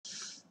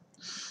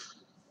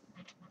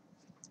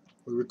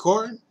We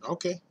recording?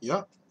 Okay,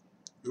 yep.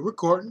 We're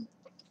recording.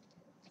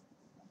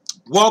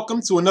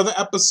 Welcome to another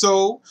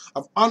episode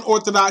of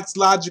Unorthodox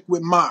Logic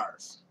with Marv.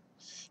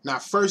 Now,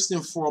 first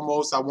and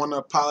foremost, I want to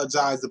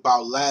apologize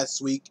about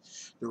last week.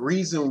 The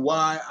reason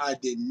why I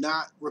did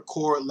not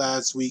record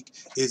last week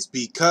is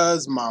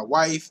because my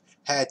wife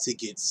had to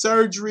get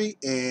surgery,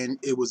 and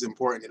it was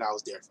important that I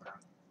was there for her.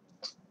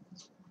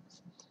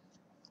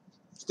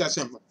 It's that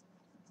simple.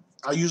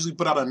 I usually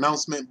put out an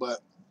announcement, but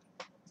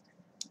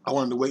I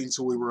wanted to wait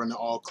until we were in the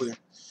all clear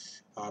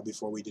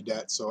before we did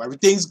that. So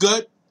everything's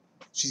good.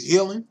 She's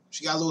healing.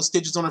 She got little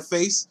stitches on her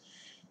face.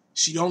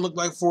 She don't look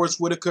like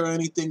Forrest Whitaker or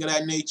anything of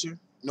that nature.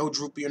 No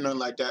droopy or nothing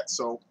like that.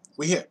 So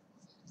we here.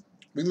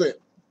 We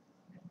lit.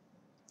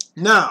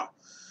 Now,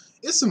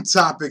 there's some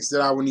topics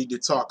that I would need to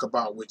talk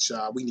about, which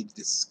we need to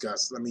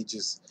discuss. Let me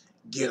just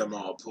get them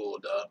all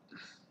pulled up.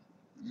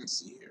 Let's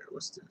see here.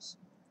 What's this?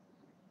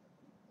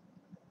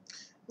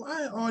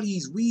 Why all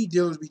these weed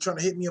dealers be trying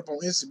to hit me up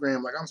on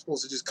Instagram like I'm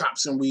supposed to just cop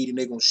some weed and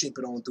they gonna ship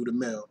it on through the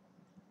mail?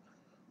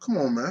 Come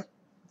on, man.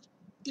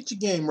 Get your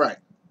game right.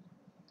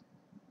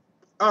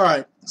 All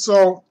right,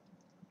 so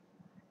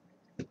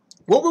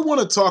what we want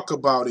to talk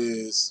about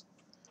is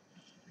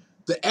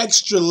the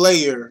extra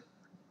layer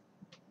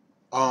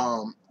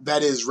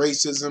that is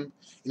racism.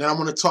 And then I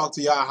want to talk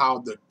to y'all how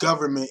the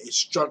government is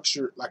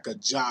structured like a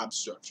job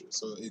structure.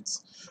 So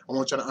I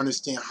want you to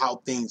understand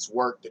how things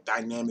work, the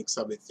dynamics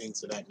of it,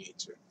 things of that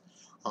nature.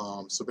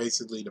 So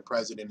basically, the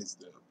president is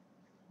the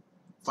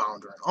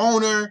founder and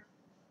owner.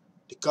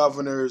 The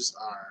governors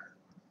are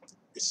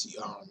the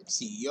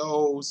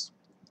CEOs.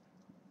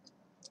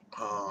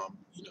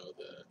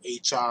 The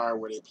HR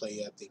where they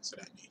play at, things of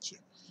that nature.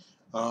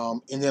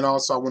 And then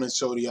also I want to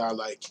show y'all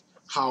like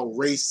how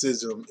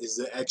racism is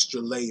the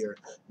extra layer,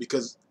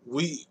 because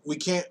we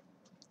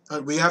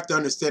have to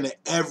understand that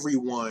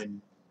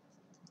everyone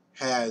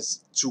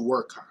has to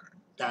work hard.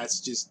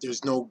 That's just,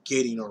 there's no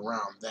getting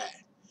around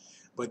that.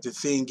 But the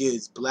thing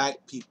is,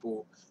 black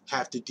people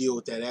have to deal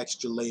with that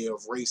extra layer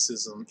of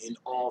racism in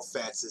all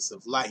facets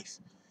of life.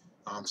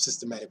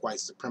 Systematic white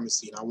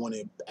supremacy, and I want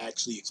to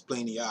actually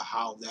explain to y'all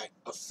how that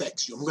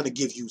affects you. I'm going to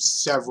give you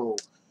several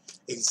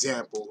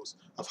examples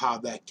of how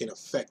that can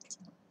affect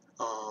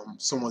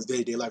someone's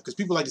day-to-day life, because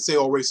people like to say,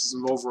 "Oh,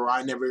 racism over," or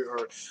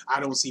 "I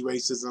don't see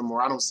racism,"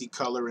 or "I don't see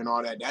color," and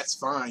all that. That's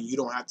fine. You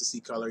don't have to see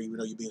color, even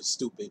though you're being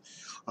stupid.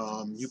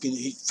 You can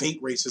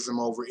think racism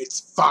over. It's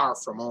far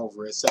from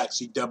over. It's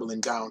actually doubling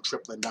down,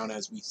 tripling down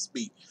as we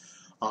speak,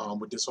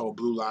 with this whole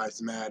Blue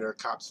Lives Matter,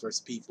 cops versus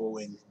people,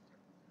 and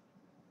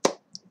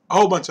a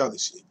whole bunch of other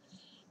shit.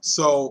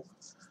 So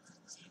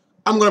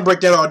I'm going to break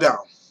that all down.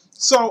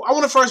 So I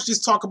want to first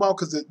just talk about,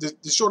 because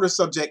the shorter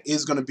subject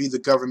is going to be the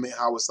government,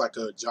 how it's like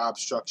a job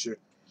structure.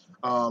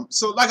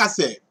 So like I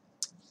said,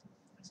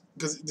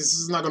 because this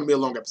is not going to be a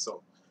long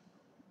episode,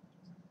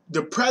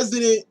 the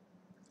president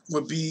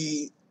would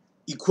be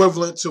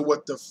equivalent to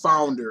what the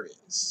founder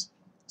is.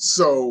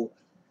 So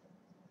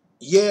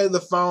yeah,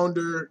 the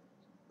founder,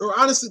 or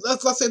honestly,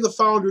 let's say the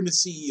founder and the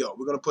CEO.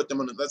 We're gonna put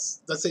them on.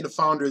 Let's say the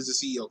founder is the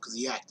CEO because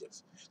he's active.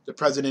 The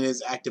president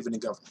is active in the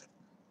government.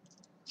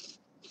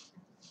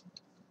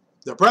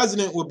 The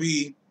president will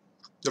be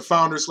the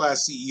founder /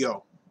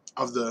 CEO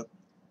of the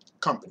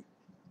company.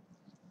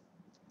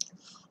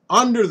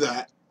 Under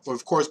that will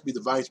of course be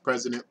the vice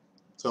president.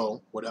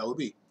 So what that would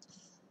be?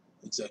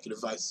 Executive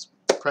vice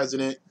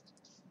president.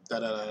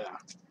 I'll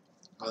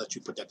let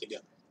you put that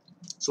together.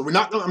 So I'm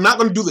not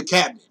going to do the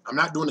cabinet. I'm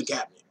not doing the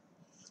cabinet.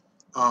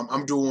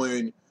 I'm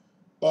doing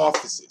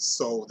offices.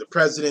 So the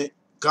president,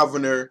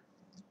 governor,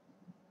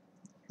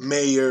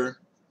 mayor,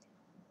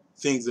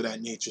 things of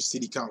that nature,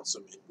 city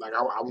councilman. Like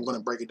I'm going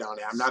to break it down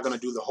there. I'm not going to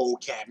do the whole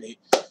cabinet.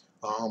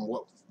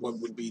 What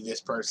would be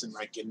this person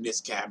like in this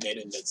cabinet,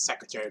 and the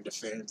Secretary of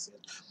Defense. And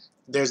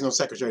there's no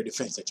Secretary of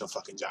Defense at your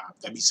fucking job.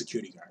 That'd be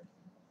security guard.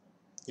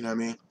 You know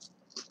what I mean?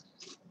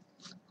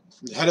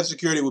 The head of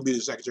security would be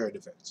the Secretary of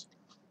Defense.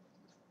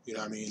 You know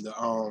what I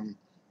mean?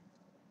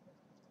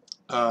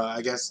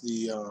 I guess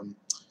the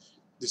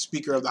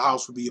Speaker of the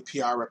House would be a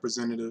PR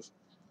representative.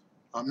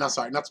 Not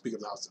the Speaker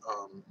of the House.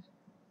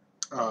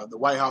 The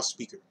White House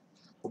Speaker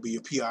will be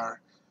a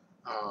PR.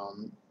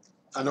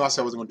 I know I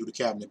said I wasn't going to do the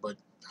cabinet, but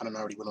I don't know,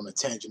 I already went on a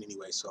tangent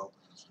anyway. So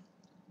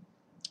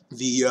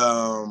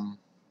the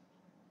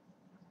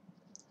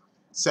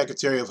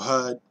Secretary of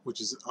HUD, which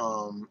is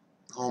Home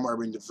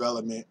Urban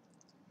Development,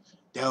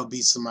 that would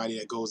be somebody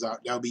that goes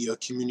out. That would be a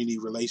community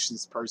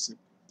relations person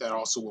that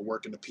also will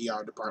work in the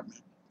PR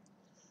department.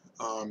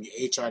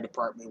 Your HR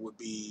department would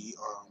be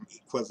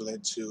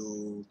equivalent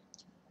to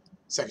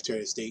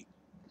Secretary of State.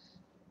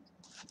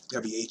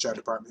 That'd be HR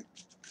department.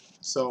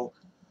 So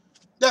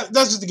that's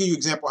just to give you an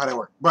example of how that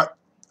works. But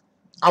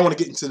I want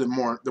to get into the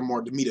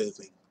meat of the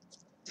thing.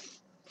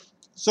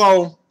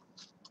 So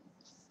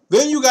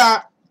then you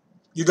got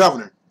your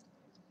governor.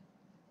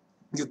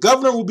 Your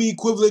governor will be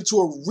equivalent to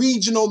a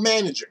regional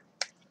manager.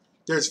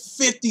 There's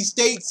 50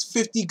 states,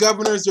 50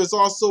 governors. There's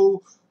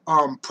also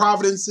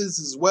provinces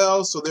as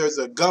well. So there's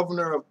a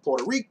governor of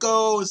Puerto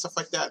Rico and stuff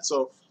like that.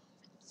 So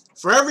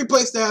For every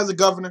place that has a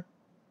governor,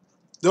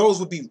 those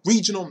would be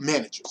regional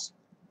managers.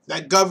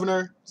 That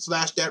governor /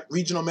 that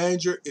regional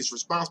manager is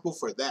responsible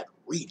for that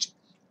region.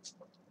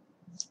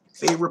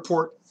 They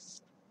report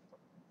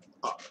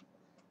up.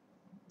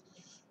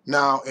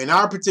 Now, in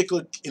our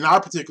particular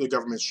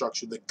government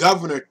structure, the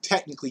governor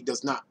technically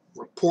does not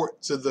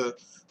report to the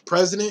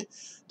president.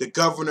 The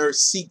governor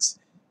seeks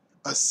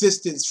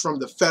assistance from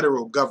the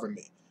federal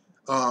government.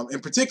 In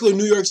particular,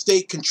 New York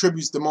State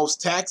contributes the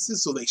most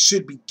taxes, so they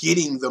should be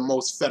getting the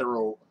most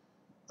federal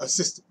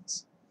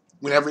assistance.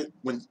 When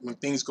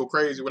things go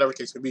crazy, whatever the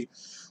case may be,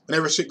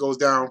 whenever shit goes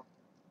down,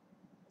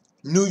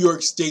 New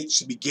York State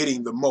should be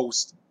getting the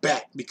most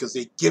back because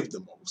they give the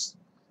most.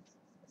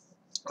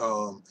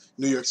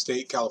 New York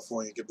State,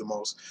 California give the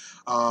most.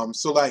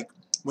 So like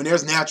when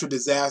there's natural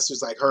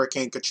disasters like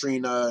Hurricane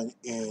Katrina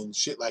and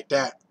shit like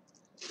that,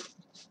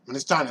 when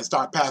it's time to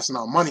start passing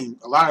out money,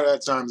 a lot of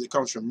that times it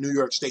comes from New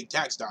York State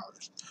tax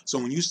dollars. So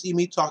when you see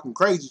me talking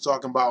crazy,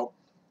 talking about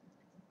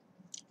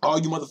all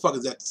you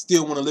motherfuckers that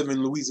still want to live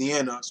in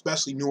Louisiana,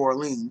 especially New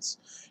Orleans,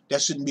 that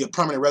shouldn't be a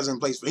permanent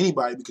resident place for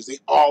anybody because they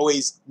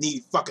always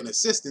need fucking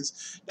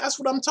assistance. That's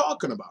what I'm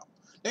talking about.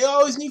 They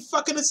always need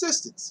fucking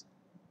assistance.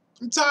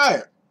 I'm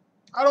tired.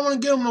 I don't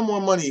want to give them no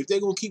more money if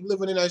they're going to keep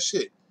living in that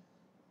shit.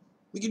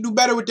 We can do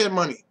better with that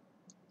money.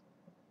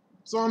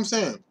 That's all I'm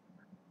saying.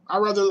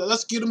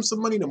 Let's give them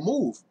some money to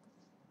move.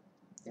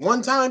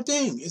 One-time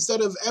thing. Instead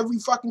of every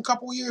fucking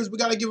couple years, we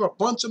got to give a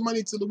bunch of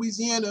money to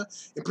Louisiana,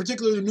 in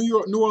particular the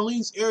New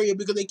Orleans area,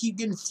 because they keep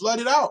getting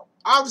flooded out.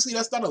 Obviously,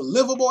 that's not a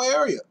livable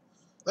area.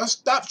 Let's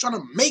stop trying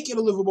to make it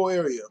a livable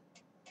area.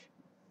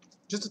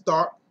 Just a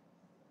thought.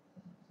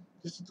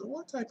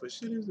 What type of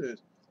shit is this?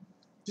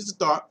 Just a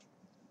thought.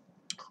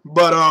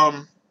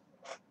 But,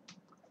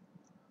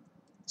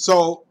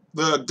 so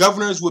the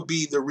governors would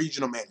be the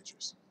regional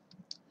managers.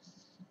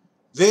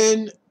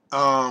 Then,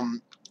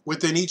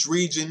 within each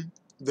region,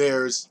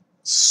 there's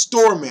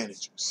store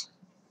managers,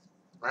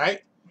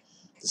 right?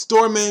 The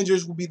store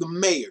managers will be the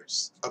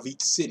mayors of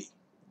each city.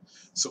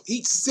 So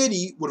each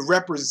city would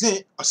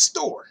represent a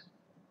store,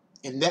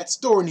 and that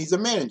store needs a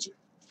manager.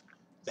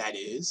 That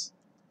is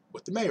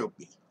what the mayor would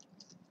be.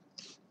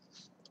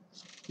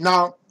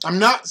 Now, I'm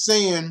not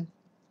saying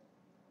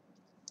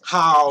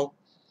how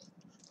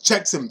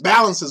checks and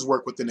balances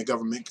work within the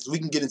government, because we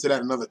can get into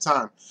that another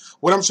time.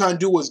 What I'm trying to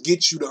do is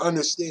get you to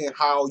understand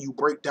how you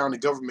break down the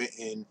government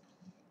and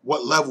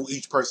what level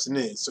each person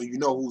is, so you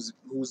know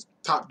who's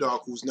top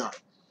dog, who's not.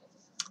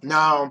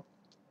 Now,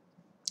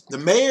 the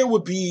mayor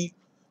would be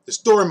the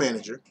store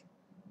manager,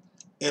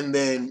 and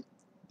then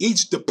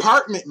each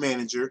department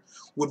manager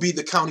would be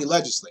the county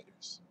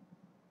legislators,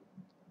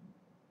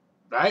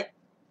 right?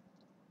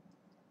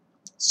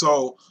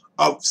 So,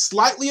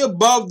 slightly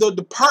above the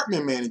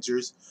department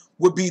managers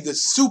would be the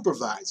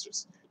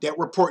supervisors that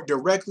report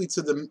directly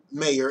to the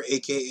mayor,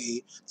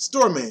 aka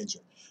store manager.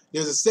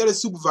 There's a set of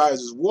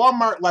supervisors.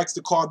 Walmart likes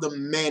to call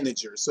them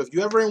managers. So if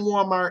you're ever in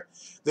Walmart,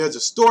 there's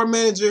a store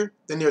manager,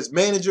 then there's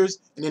managers,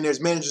 and then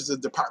there's managers of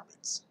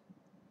departments.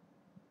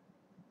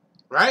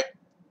 Right?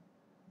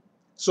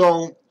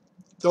 So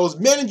those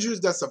managers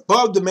that's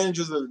above the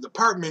managers of the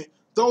department,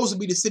 those would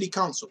be the city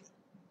councilmen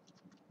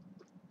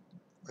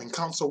and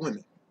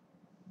councilwomen.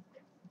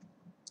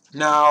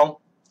 Now,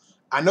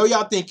 I know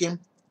y'all thinking,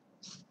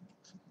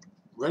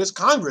 where does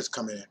Congress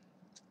come in?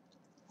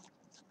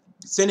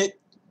 Senate,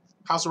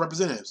 House of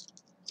Representatives.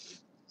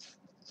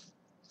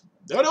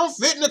 They don't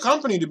fit in the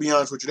company, to be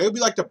honest with you. They would be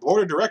like the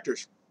board of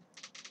directors.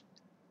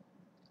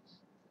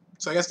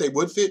 So I guess they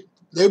would fit.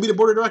 They would be the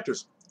board of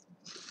directors.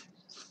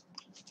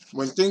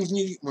 When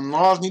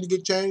laws need to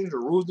get changed or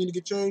rules need to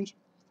get changed,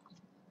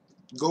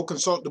 go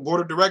consult the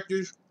board of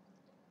directors.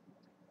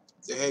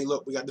 Say, hey,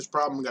 look, we got this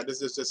problem. We got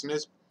this, and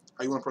this.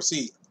 How you want to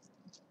proceed?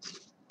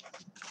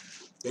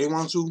 They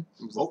want to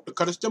vote to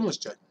cut a stimulus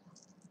check.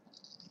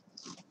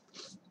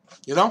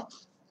 You know?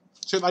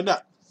 Shit like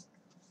that.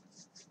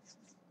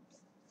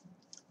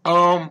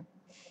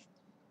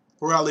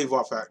 Where I leave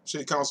off at?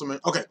 City councilman.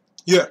 Okay.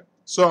 Yeah.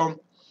 So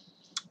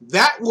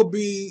that will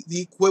be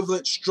the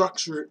equivalent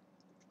structure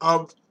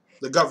of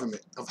the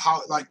government. Of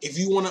how, like, if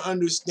you want to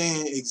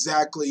understand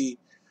exactly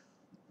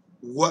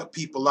what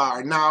people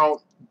are.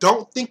 Now,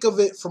 don't think of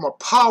it from a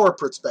power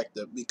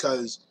perspective,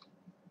 because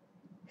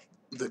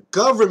the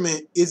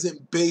government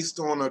isn't based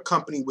on a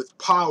company with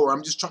power.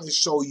 I'm just trying to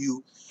show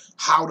you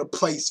how to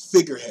place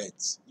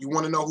figureheads. You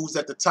want to know who's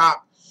at the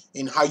top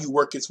and how you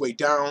work its way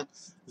down.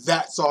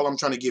 That's all I'm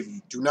trying to give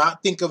you. Do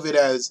not think of it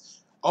as,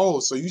 oh,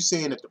 so you're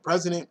saying that the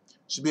president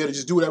should be able to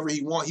just do whatever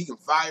he wants. He can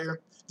fire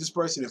this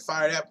person and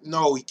fire that.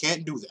 No, he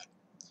can't do that.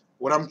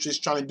 What I'm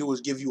just trying to do is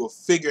give you a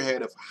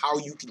figurehead of how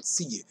you can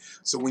see it.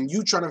 So when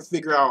you trying to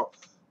figure out,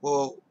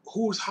 well,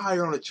 who's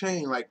higher on the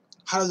chain? Like,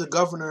 how does a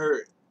governor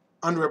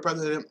under a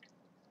president?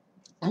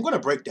 I'm going to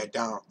break that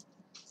down.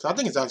 So I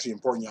think it's actually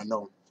important y'all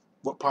know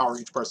what power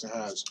each person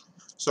has.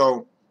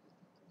 So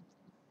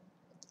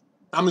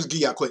I'm just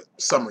give you a quick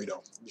summary,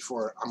 though,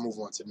 before I move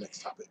on to the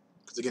next topic.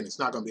 Because, again, it's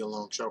not going to be a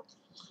long show.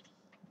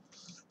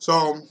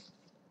 So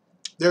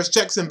there's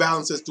checks and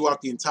balances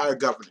throughout the entire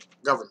government,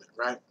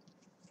 right?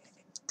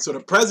 So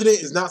the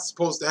president is not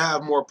supposed to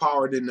have more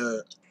power than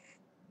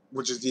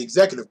which is the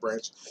executive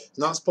branch. It's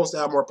not supposed to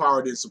have more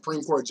power than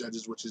Supreme Court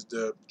judges, which is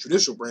the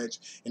judicial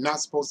branch, and not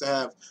supposed to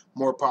have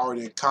more power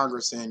than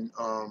Congress and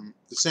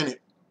the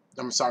Senate.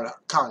 I'm sorry,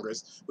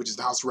 Congress, which is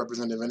the House of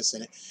Representatives and the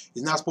Senate.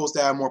 It's not supposed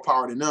to have more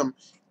power than them.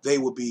 They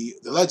will be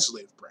the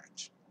legislative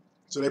branch.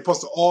 So they're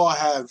supposed to all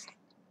have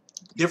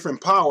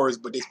different powers,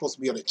 but they're supposed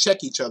to be able to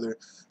check each other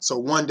so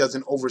one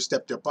doesn't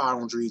overstep their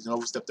boundaries and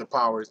overstep their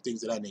powers,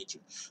 things of that nature.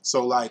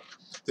 So like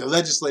the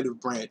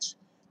legislative branch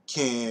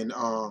can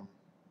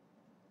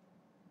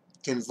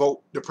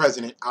vote the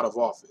president out of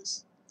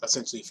office,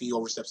 essentially, if he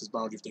oversteps his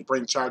boundary. If they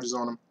bring charges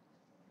on him,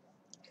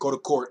 go to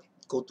court,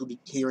 go through the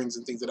hearings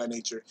and things of that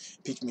nature,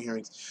 impeachment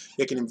hearings,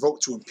 they can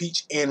vote to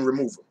impeach and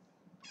remove him.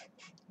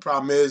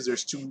 Problem is,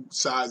 there's two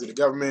sides of the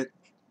government.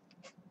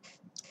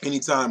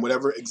 Anytime,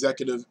 whatever the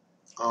executive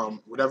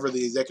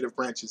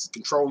branch is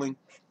controlling.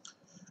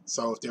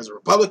 So if there's a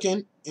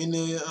Republican in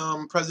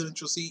the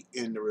presidential seat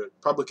and the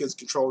Republicans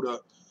control the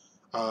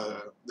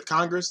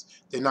Congress,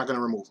 they're not going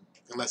to remove him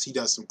unless he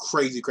does some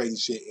crazy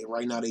shit. And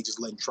right now, they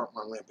just letting Trump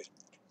run rampant.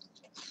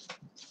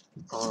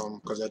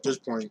 Because at this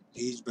point,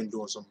 he's been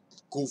doing some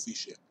goofy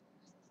shit.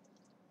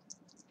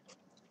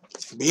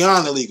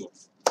 Beyond illegal.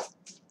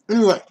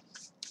 Anyway,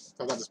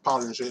 I got this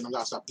powder and shit, and I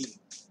gotta stop eating.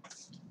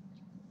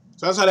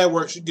 So that's how that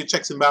works. You get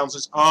checks and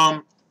balances.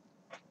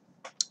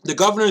 The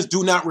governors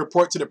do not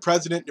report to the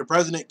president. The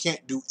president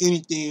can't do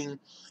anything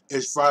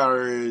as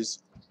far as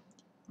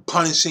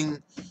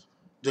punishing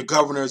the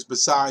governors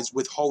besides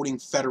withholding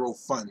federal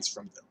funds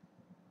from them,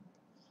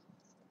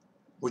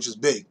 which is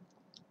big.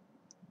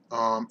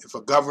 If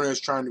a governor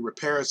is trying to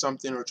repair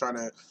something or trying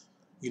to,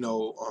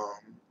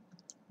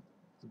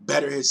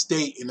 better his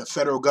state, and the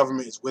federal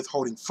government is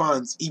withholding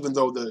funds, even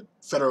though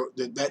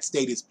that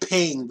state is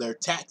paying their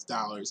tax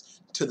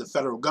dollars to the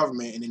federal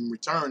government, and in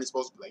return, it's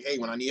supposed to be like, hey,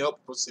 when I need help,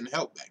 I'm supposed to send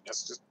help back.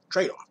 That's just a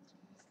trade-off.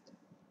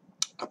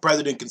 A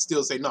president can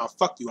still say, nah,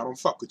 fuck you, I don't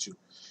fuck with you,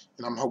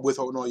 and I'm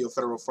withholding all your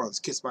federal funds.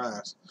 Kiss my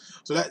ass.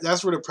 So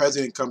that's where the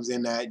president comes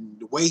in at, and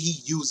the way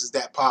he uses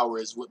that power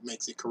is what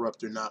makes it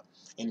corrupt or not.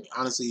 And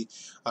honestly,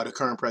 the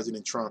current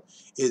President Trump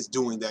is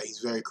doing that. He's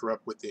very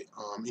corrupt with it.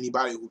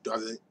 Anybody who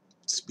doesn't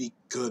speak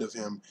good of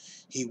him,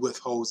 he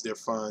withholds their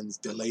funds,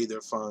 delay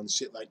their funds,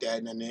 shit like that,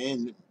 and in the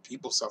end,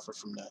 people suffer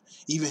from that.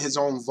 Even his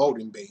own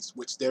voting base,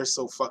 which they're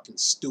so fucking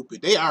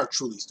stupid. They are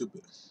truly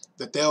stupid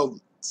that they'll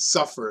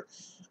suffer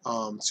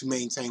to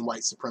maintain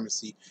white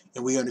supremacy,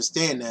 and we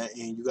understand that,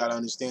 and you got to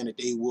understand that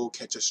they will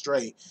catch a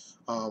stray.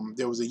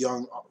 There was a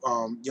young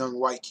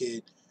white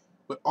kid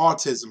with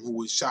autism who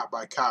was shot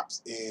by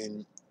cops,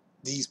 and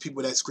these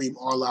people that scream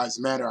 "All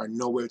Lives Matter" are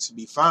nowhere to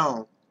be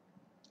found.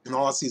 And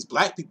all I see is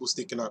black people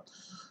speaking up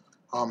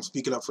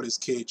for this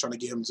kid, trying to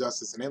get him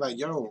justice. And they're like,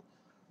 yo,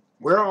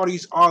 where are all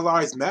these All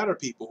Lives Matter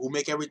people who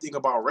make everything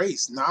about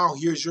race? Now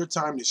here's your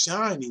time to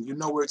shine, and you're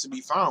nowhere to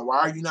be found. Why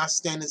are you not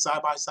standing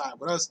side by side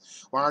with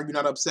us? Why are you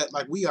not upset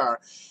like we are?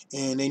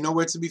 And they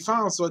nowhere to be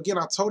found. So again,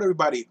 I told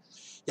everybody,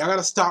 y'all got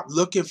to stop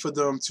looking for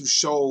them to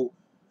show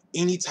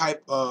any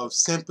type of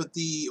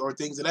sympathy or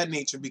things of that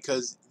nature,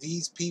 because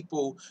these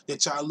people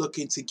that y'all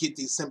looking to get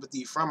this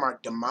sympathy from are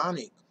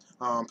demonic.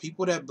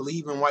 People that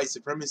believe in white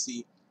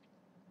supremacy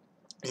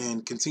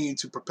and continue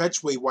to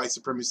perpetuate white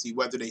supremacy,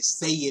 whether they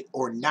say it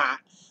or not,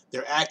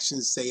 their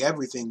actions say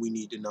everything we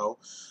need to know.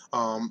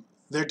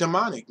 They're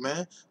demonic,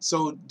 man.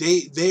 So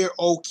they're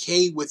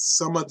okay with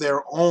some of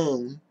their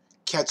own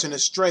catching a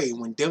stray.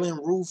 When Dylan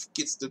Roof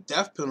gets the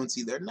death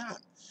penalty, they're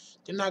not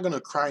going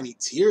to cry any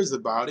tears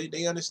about it.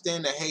 They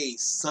understand that, hey,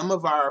 some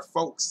of our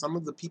folks, some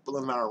of the people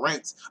in our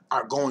ranks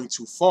are going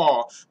to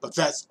fall, but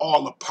that's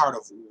all a part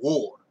of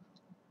war.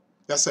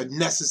 That's a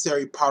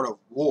necessary part of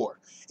war.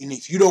 And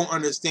if you don't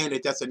understand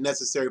that that's a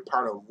necessary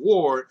part of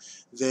war,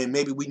 then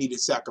maybe we need to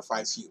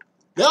sacrifice you.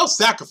 They'll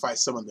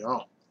sacrifice some of their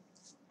own.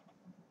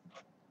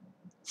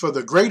 For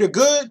the greater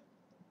good,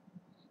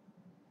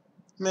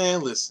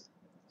 man, listen.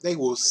 They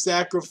will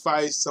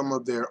sacrifice some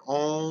of their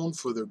own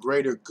for the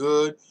greater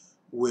good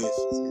with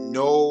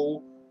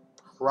no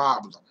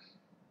problem.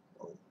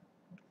 Okay.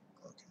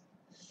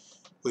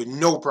 With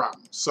no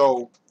problem.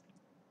 So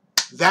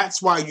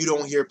that's why you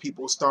don't hear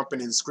people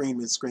stomping and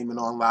screaming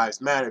on Lives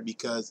Matter,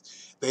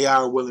 because they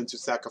are willing to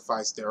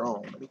sacrifice their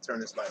own. Let me turn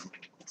this light on.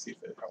 See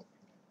if it helps.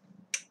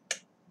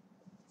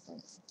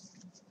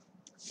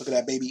 Look at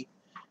that, baby.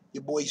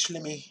 Your boy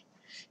Slimmy.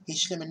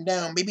 He's slimming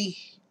down, baby.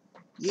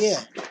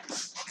 Yeah.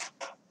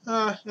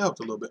 It helped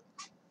a little bit.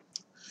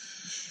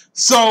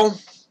 So,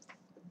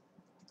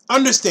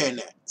 understand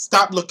that.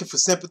 Stop looking for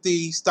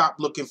sympathy. Stop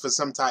looking for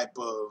some type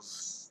of,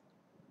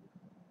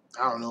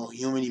 I don't know,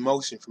 human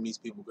emotion from these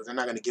people, because they're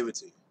not going to give it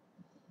to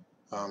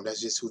you.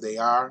 That's just who they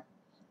are.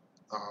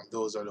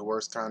 Those are the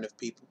worst kind of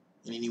people.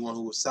 And anyone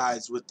who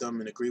sides with them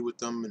and agree with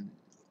them and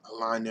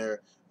align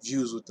their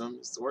views with them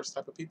is the worst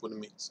type of people to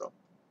me. So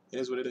it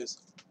is what it is.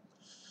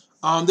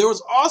 There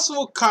was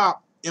also a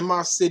cop in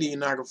my city in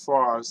Niagara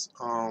Falls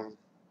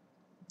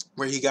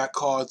where he got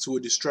called to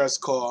a distress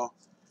call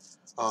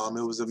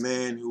It was a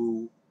man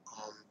who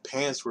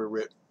pants were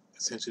ripped.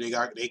 Essentially,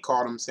 they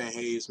caught him saying,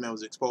 "Hey, this man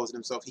was exposing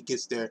himself." He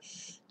gets there,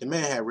 the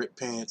man had ripped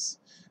pants,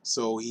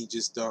 so he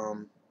just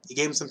he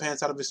gave him some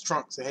pants out of his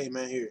trunk. Said, "Hey,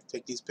 man, here,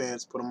 take these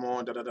pants, put them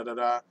on, da da da da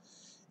da,"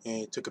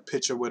 and took a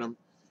picture with him.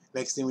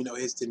 Next thing we know,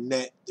 hits the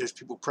net. There's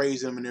people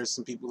praising him, and there's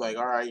some people like,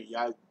 "All right,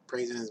 y'all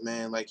praising this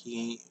man like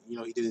he ain't,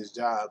 he did his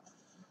job."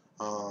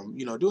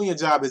 Doing your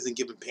job isn't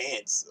giving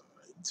pants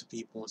to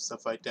people and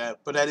stuff like that,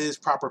 but that is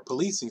proper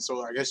policing.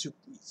 So I guess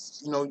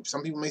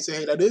some people may say,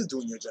 "Hey, that is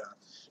doing your job.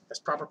 That's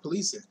proper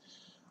policing."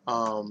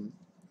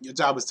 Your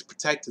job is to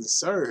protect and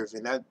serve,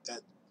 and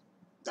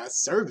that's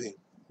serving.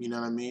 You know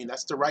what I mean?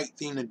 That's the right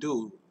thing to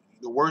do.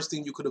 The worst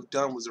thing you could have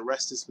done was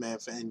arrest this man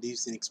for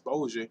indecent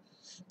exposure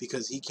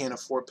because he can't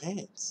afford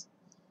pants.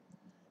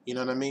 You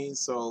know what I mean?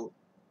 So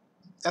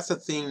that's a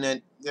thing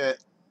that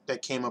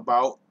came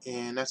about,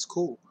 and that's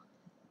cool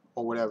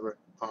or whatever.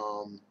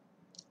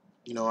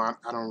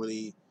 I don't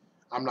really,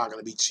 I'm not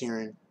gonna be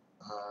cheering,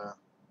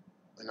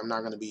 and I'm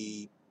not gonna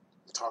be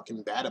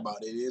talking bad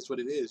about it. It is what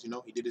it is.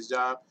 He did his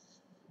job.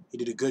 He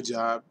did a good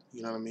job.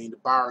 You know what I mean? The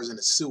bar is in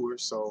the sewer,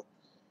 so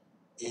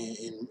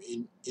in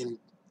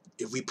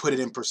if we put it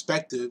in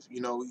perspective,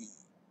 you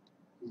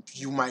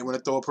might want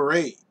to throw a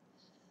parade.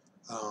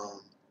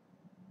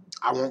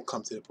 I won't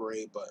come to the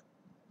parade, but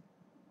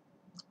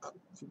I'll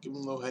give him a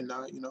little head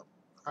nod. All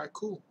right,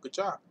 cool, good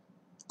job,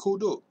 cool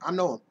dude. I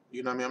know him.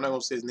 You know what I mean? I'm not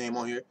gonna say his name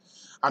on here.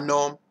 I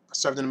know him. I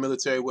served in the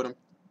military with him.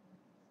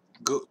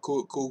 Good,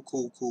 cool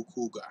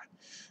guy.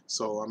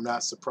 So I'm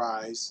not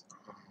surprised.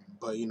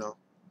 But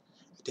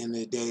at the end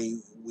of the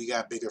day, we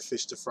got bigger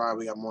fish to fry.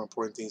 We got more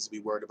important things to be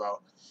worried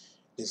about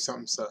than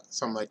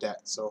something like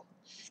that. So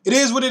it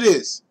is what it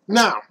is.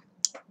 Now,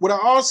 what I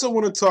also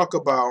want to talk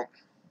about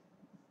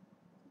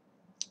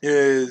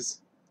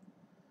is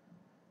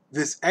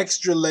this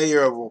extra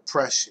layer of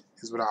oppression,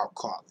 is what I'll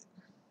call it.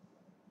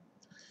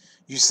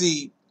 You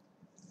see,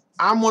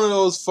 I'm one of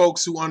those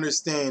folks who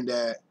understand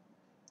that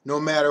no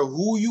matter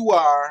who you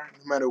are,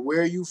 no matter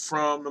where you're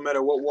from, no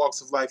matter what walks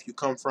of life you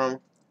come from,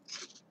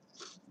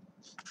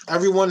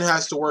 everyone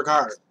has to work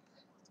hard.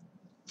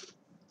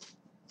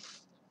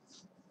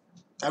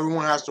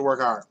 Everyone has to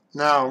work hard.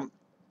 Now,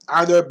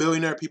 are there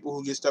billionaire people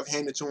who get stuff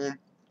handed to them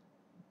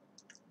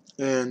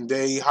and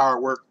they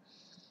hard work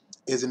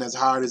isn't as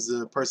hard as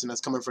the person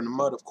that's coming from the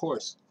mud? Of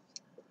course.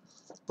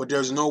 But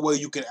there's no way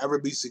you can ever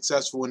be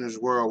successful in this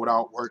world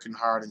without working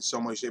hard in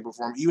some way, shape, or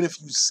form. Even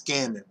if you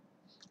scamming.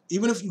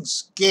 Even if you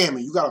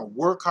scamming, you got to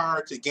work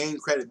hard to gain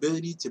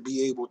credibility to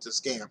be able to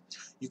scam.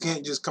 You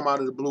can't just come out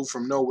of the blue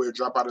from nowhere,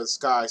 drop out of the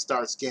sky,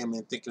 start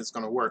scamming thinking it's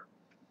going to work.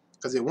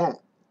 Because it won't.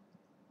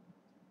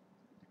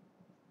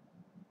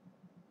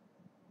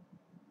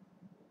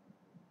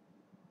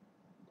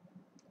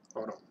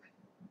 Hold on.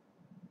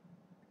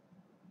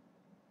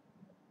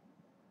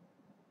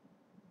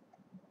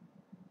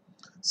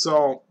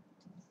 So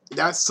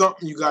that's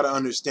something you got to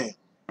understand.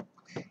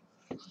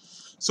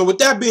 So with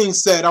that being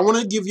said, I want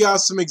to give y'all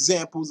some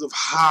examples of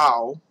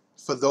how,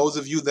 for those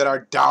of you that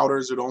are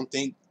doubters or don't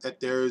think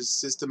that there's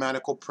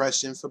systematic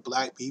oppression for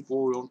black people,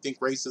 or don't think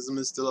racism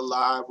is still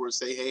alive, or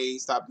say, hey,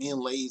 stop being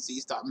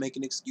lazy, stop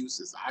making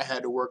excuses. I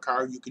had to work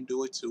hard. You can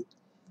do it too.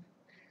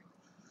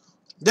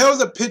 There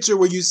was a picture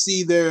where you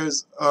see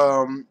there's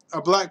a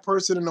black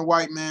person and a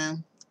white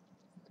man.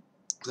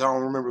 I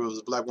don't remember if it was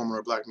a black woman or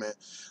a black man.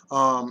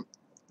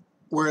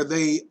 Where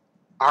they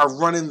are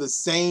running the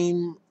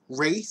same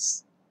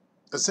race,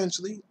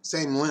 essentially,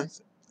 same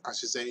length, I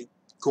should say,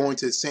 going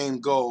to the same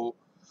goal,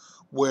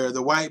 where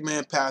the white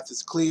man path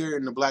is clear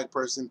and the black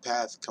person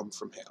path comes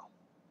from hell.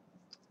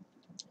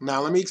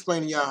 Now, let me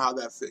explain to y'all how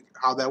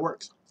that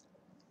works.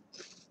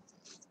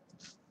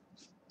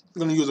 I'm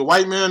going to use a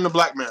white man and a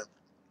black man.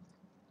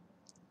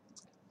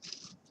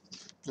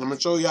 I'm going to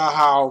show y'all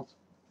how,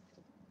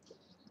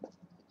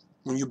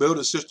 when you build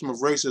a system of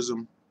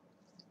racism,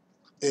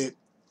 it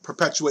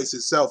perpetuates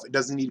itself. It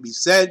doesn't need to be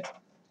said.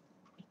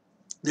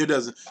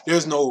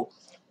 There's no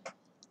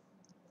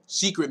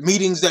secret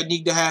meetings that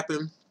need to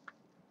happen.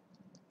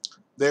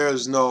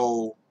 There's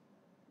no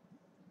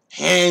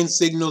hand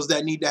signals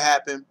that need to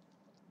happen.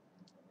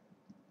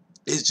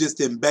 It's just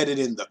embedded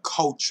in the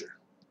culture.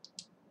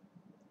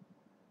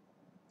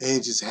 And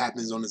it just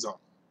happens on its own.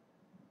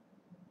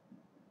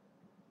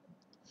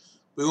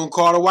 We're going to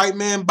call the white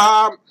man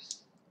Bob.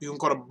 We're going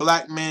to call the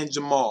black man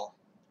Jamal.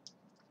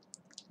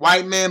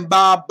 White man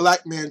Bob,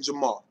 black man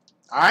Jamal.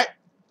 Alright?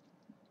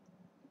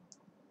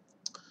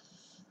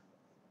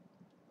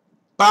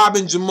 Bob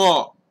and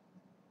Jamal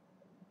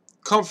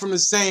come from the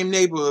same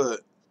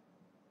neighborhood.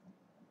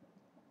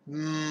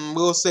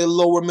 We'll say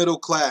lower middle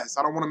class.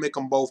 I don't want to make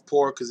them both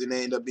poor because then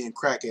they end up being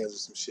crackheads or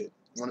some shit.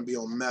 Want to be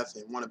on meth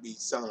and want to be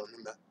selling on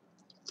the meth.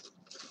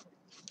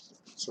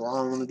 So I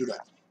don't want to do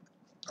that.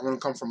 I want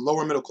to come from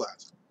lower middle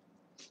class.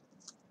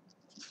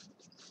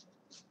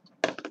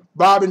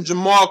 Bob and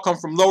Jamal come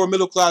from lower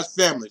middle class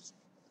families.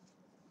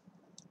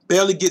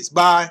 Barely gets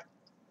by.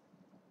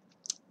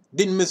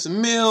 Didn't miss a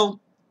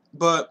meal,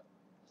 but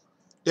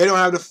they don't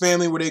have the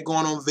family where they're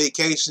going on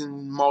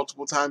vacation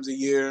multiple times a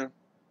year.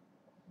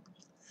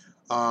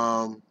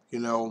 You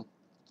know,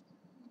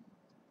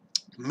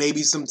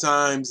 maybe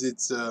sometimes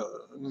it's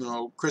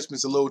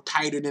Christmas a little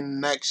tighter than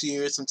the next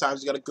year.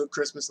 Sometimes you got a good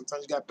Christmas,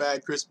 sometimes you got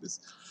bad Christmas.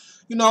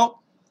 You know,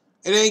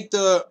 it ain't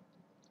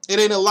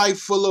a life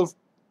full of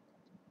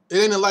it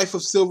ain't a life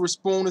of silver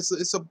spoon.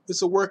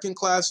 It's a working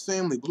class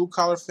family, blue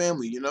collar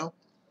family. You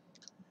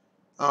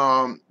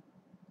know,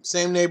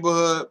 same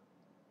neighborhood.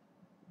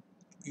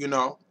 You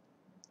know,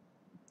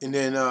 and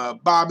then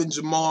Bob and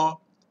Jamal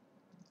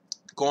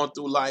going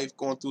through life,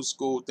 going through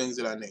school, things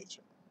of that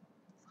nature.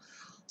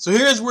 So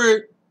here's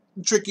where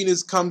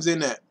trickiness comes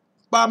in at.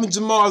 Bob and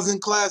Jamal's in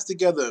class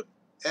together.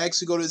 They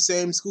actually go to the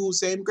same school,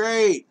 same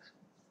grade.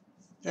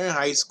 They're in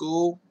high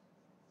school.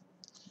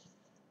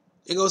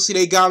 They go see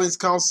their guidance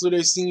counselor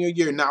their senior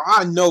year. Now,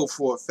 I know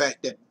for a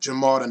fact that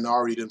Jamal done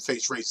already done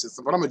faced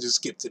racism, but I'm going to just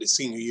skip to the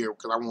senior year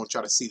because I want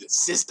y'all to see the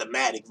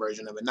systematic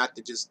version of it, not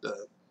the just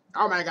the,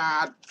 oh my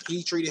God,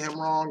 he treated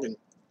him wrong and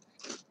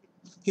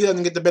he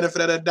doesn't get the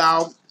benefit of the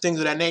doubt, things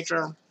of that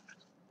nature.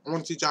 I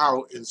want to teach you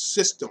how in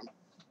system,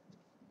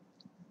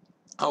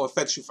 how it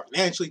affects you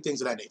financially,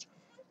 things of that nature.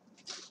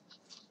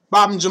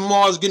 Bob and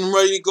Jamal is getting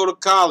ready to go to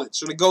college,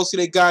 so they go see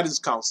their guidance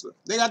counselor.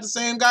 They got the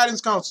same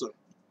guidance counselor.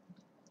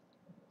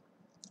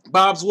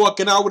 Bob's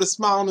walking out with a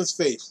smile on his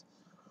face.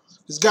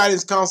 His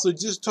guidance counselor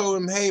just told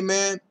him, hey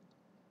man,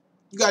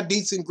 you got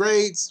decent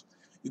grades.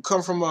 You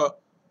come from a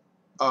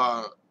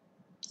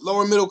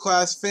lower middle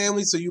class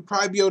family, so you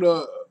probably be able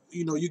to,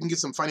 you can get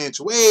some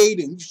financial aid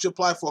and you should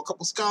apply for a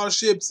couple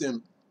scholarships.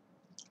 And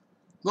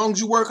as long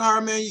as you work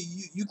hard, man,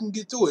 you can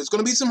get through it. It's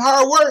going to be some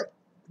hard work.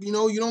 You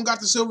don't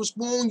got the silver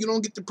spoon. You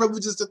don't get the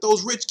privileges that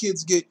those rich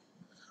kids get.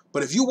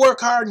 But if you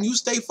work hard and you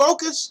stay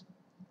focused,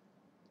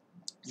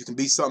 you can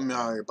be something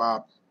out here,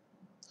 Bob.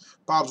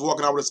 Bob's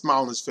walking out with a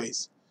smile on his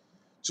face.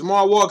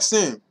 Jamal walks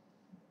in.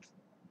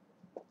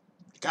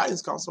 The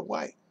guidance counselor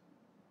white.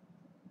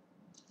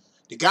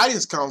 The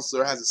guidance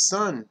counselor has a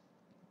son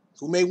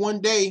who may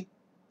one day,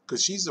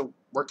 because she's a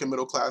working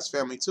middle class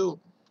family too,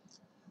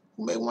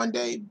 who may one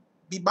day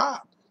be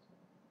Bob.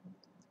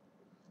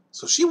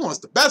 So she wants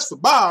the best for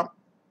Bob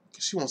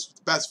because she wants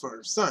the best for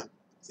her son.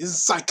 This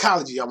is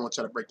psychology I want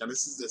y'all to break down.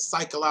 This is the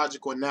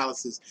psychological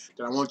analysis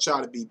that I want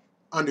y'all to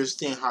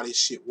understand how this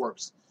shit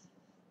works.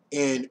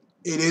 And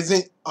it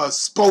isn't a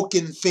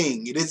spoken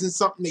thing. It isn't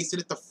something they sit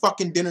at the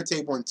fucking dinner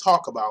table and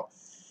talk about.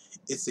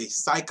 It's a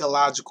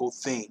psychological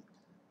thing.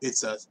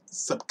 It's a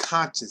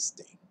subconscious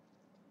thing.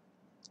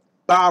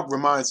 Bob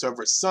reminds her of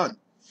her son.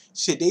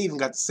 Shit, they even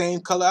got the same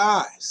color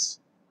eyes.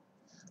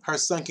 Her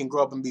son can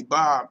grow up and be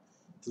Bob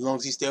as long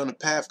as he stay on the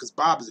path because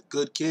Bob is a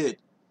good kid.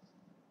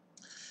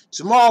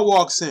 Jamal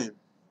walks in.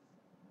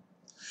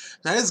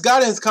 Now this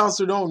guidance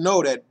counselor don't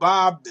know that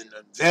Bob done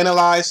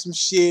vandalized some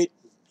shit.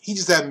 He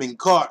just haven't been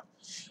caught.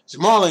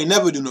 Jamal ain't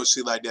never do no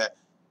shit like that.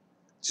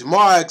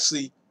 Jamal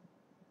actually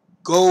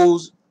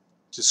goes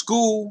to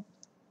school,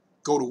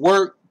 go to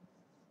work,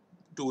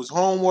 do his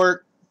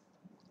homework.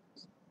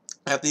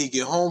 After he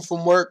get home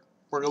from work,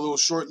 work a little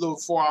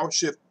 4-hour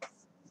shift,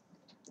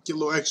 get a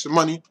little extra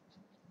money,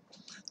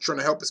 trying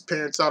to help his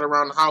parents out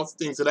around the house,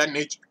 things of that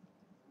nature.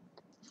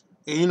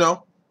 And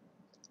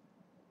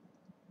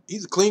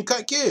he's a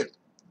clean-cut kid.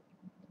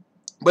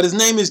 But his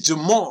name is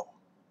Jamal.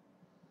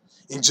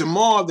 And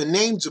Jamal, the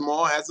name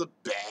Jamal, has a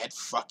bad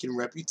fucking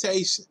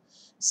reputation.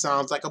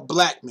 Sounds like a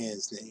black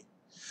man's name.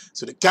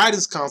 So the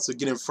guidance counselor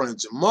get in front of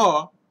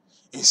Jamal,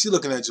 and she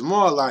looking at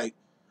Jamal like,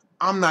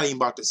 I'm not even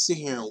about to sit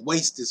here and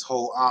waste this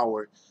whole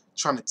hour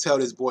trying to tell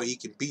this boy he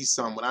can be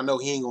someone. I know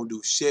he ain't gonna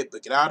do shit,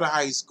 but get out of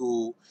high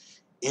school,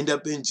 end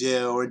up in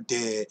jail or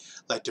dead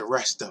like the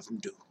rest of them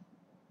do.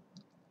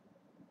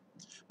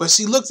 But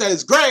she looks at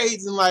his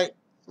grades and like,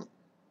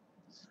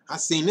 I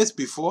seen this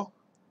before.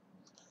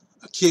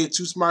 A kid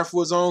too smart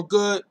for his own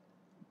good,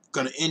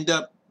 gonna end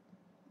up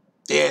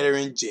dead or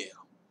in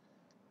jail,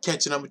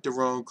 catching up with the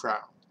wrong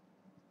crowd.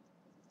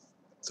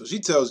 So she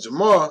tells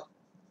Jamal,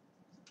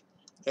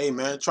 hey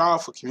man, try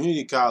out for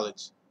community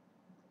college.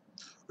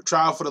 Or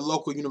try out for the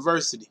local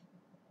university.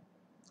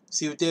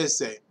 See what they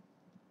say.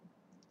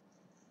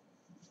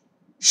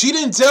 She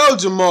didn't tell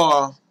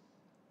Jamal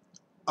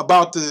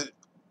about the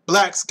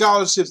black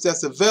scholarships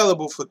that's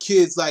available for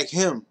kids like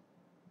him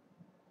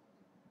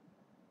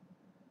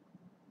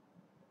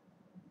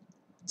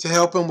to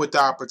help him with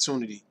the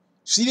opportunity.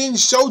 She didn't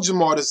show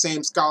Jamal the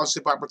same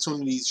scholarship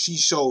opportunities she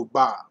showed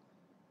Bob.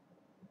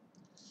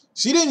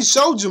 She didn't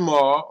show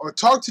Jamal or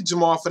talk to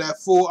Jamal for that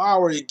full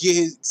hour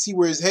to see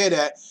where his head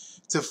at,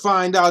 to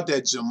find out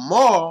that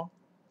Jamal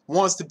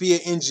wants to be an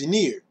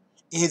engineer.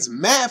 And his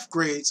math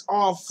grades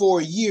all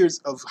 4 years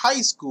of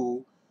high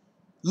school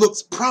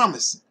looks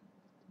promising.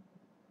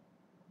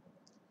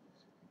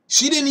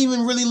 She didn't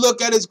even really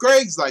look at his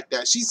grades like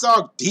that. She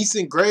saw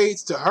decent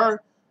grades to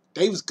her.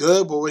 They was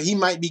good, but he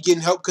might be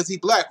getting help because he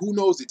black. Who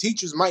knows? The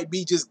teachers might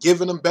be just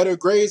giving him better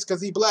grades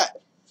because he black.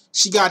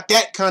 She got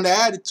that kind of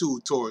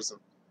attitude towards him.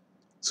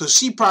 So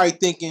she probably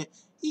thinking,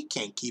 he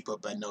can't keep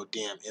up at no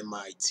damn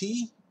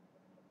MIT.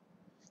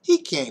 He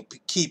can't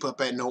keep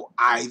up at no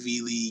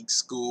Ivy League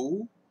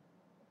school.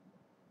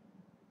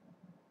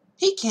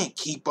 He can't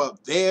keep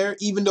up there,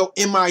 even though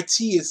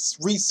MIT is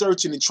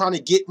researching and trying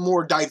to get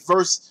more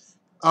diverse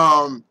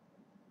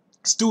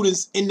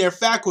students in their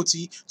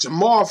faculty.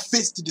 Jamal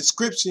fits the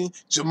description.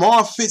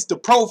 Jamal fits the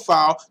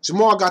profile.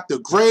 Jamal got the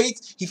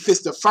grades. He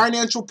fits the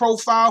financial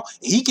profile.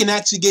 And he can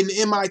actually get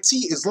into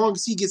MIT as long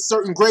as he gets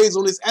certain grades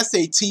on his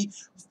SAT.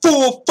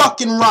 Full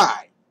fucking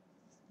ride.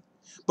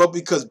 But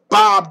because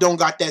Bob don't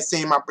got that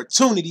same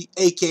opportunity,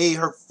 aka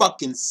her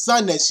fucking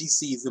son that she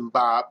sees in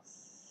Bob,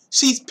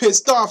 she's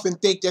pissed off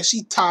and think that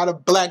she tired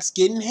of blacks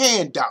getting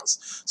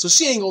handouts. So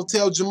she ain't gonna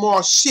tell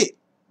Jamal shit.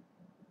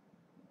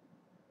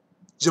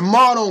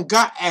 Jamal don't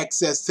got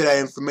access to that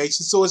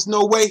information, so it's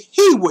no way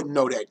he wouldn't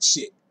know that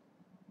shit.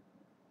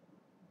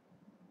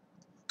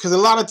 Because a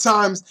lot of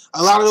times,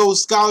 a lot of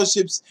those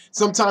scholarships,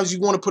 sometimes you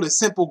want to put a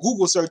simple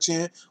Google search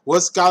in,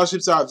 what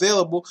scholarships are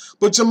available,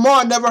 but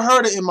Jamal never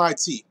heard of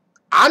MIT.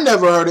 I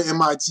never heard of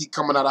MIT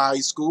coming out of high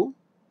school.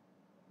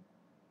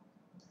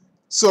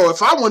 So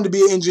if I wanted to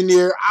be an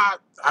engineer,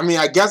 I mean,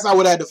 I guess I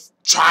would have to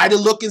try to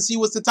look and see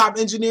what's the top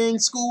engineering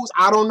schools.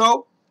 I don't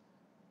know.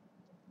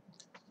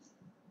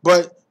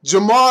 But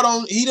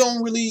Jamal he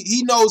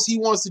knows he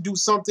wants to do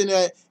something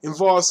that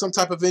involves some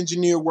type of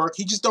engineer work.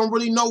 He just don't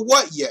really know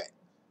what yet.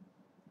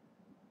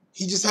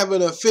 He just have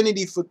an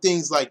affinity for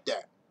things like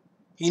that.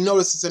 He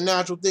noticed it's a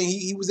natural thing.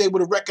 He was able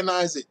to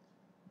recognize it.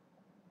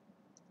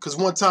 Because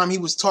one time he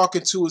was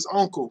talking to his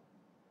uncle.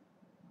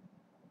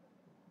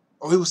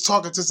 Or he was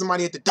talking to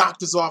somebody at the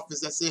doctor's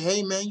office that said,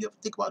 hey man, you ever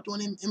think about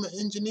doing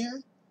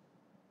engineering?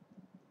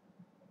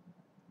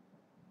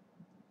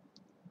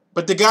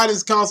 But the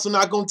guidance counselor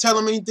not going to tell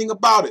him anything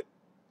about it.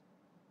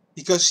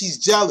 Because she's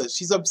jealous.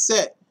 She's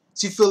upset.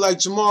 She feel like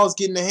Jamal's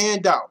getting a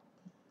handout.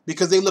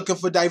 Because they looking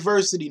for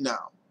diversity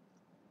now.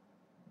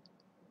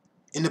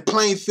 And the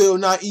playing field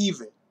not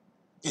even.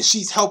 And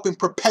she's helping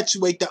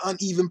perpetuate the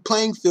uneven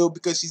playing field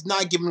because she's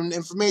not giving him the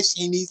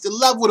information he needs to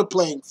level the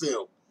playing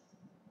field.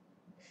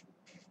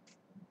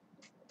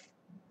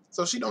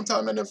 So she don't tell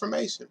him that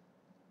information.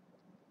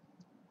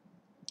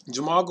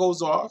 Jamal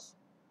goes off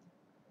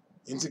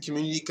into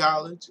community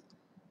college.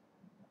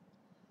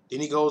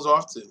 Then he goes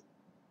off to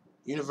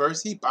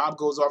university. Bob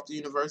goes off to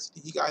university.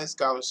 He got his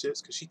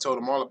scholarships because she told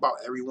him all about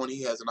everyone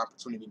he has an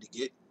opportunity to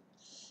get.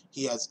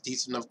 He has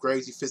decent enough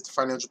grades. He fits the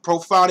financial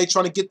profile. They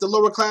trying to get the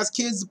lower class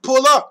kids to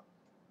pull up.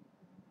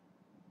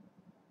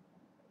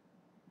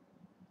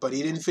 But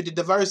he didn't fit the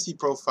diversity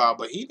profile.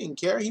 But he didn't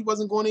care. He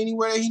wasn't going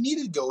anywhere. He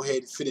needed to go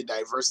ahead and fit a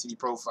diversity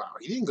profile.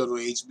 He didn't go to a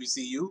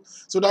HBCU.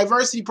 So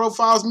diversity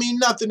profiles mean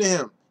nothing to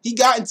him. He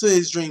got into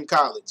his dream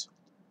college.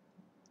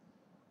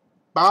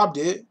 Bob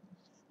did.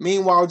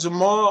 Meanwhile,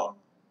 Jamal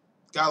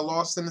got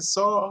lost in the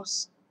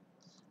sauce.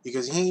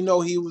 Because he didn't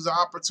know he was an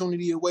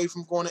opportunity away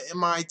from going to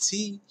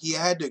MIT. He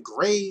had the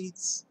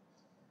grades.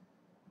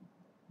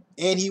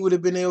 And he would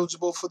have been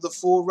eligible for the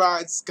full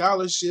ride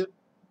scholarship.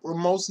 Or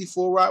mostly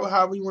full ride,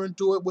 however you want to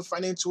do it. With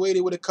financial aid,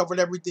 it would have covered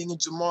everything. And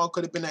Jamal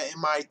could have been at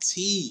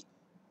MIT.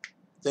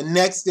 The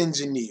next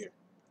engineer.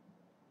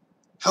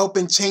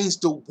 Helping change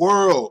the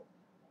world.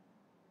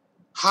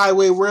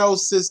 Highway rail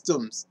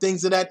systems.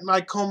 Things of that,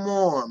 like, come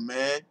on,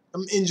 man.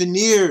 Them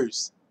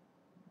engineers.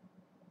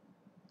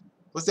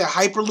 What's that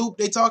Hyperloop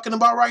they talking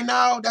about right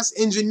now? That's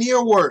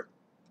engineer work.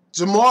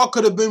 Jamal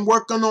could have been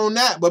working on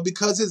that, but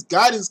because his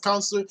guidance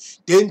counselor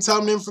didn't tell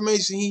him the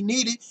information he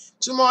needed,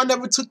 Jamal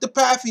never took the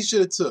path he should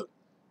have took.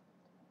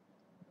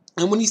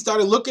 And when he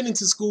started looking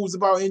into schools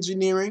about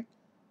engineering,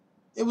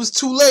 it was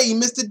too late. He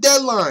missed the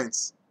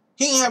deadlines.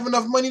 He didn't have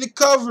enough money to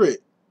cover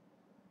it.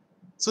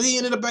 So he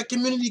ended up at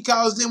community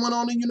college, then went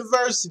on to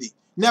university.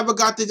 Never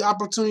got the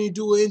opportunity to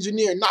do an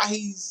engineer. Now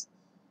he's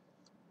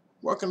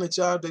working a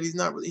job that he's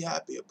not really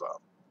happy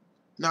about.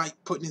 Now he's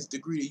putting his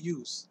degree to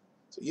use.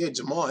 So yeah,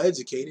 Jamal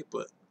educated,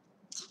 but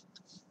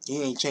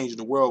he ain't changing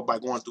the world by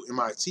going through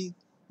MIT,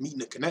 meeting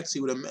the connects he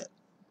would have met.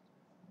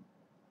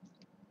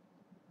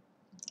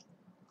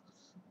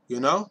 You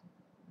know?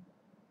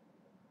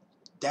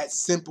 That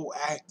simple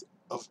act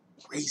of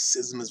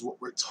racism is what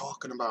we're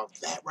talking about.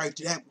 That right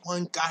there, that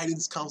one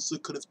guidance counselor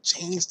could have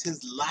changed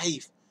his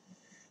life.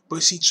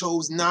 But she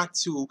chose not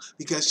to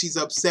because she's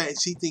upset and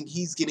she thinks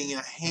he's getting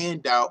a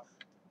handout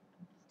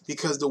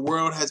because the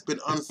world has been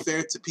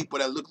unfair to people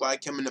that look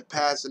like him in the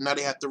past and now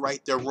they have to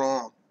right their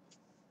wrong.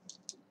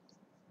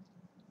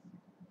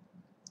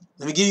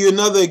 Let me give you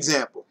another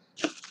example.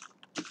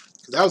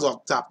 Because that was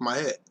off the top of my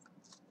head.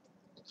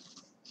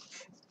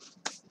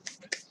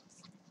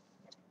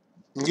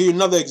 Let me give you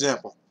another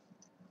example.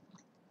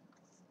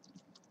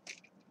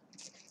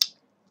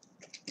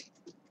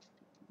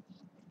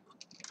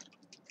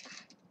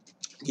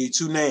 I'll give you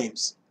two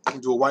names. I'm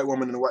going to do a white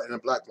woman and a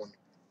black woman.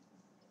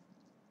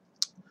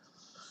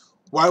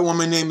 White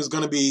woman name is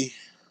going to be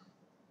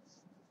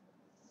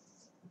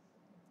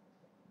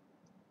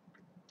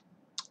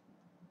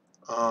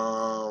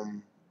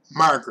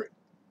Margaret.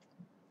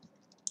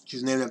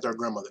 She's named after her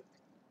grandmother.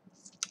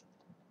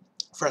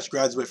 Fresh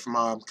graduate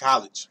from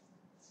college.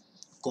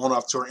 Going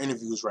off to her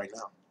interviews right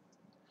now.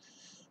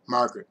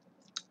 Margaret.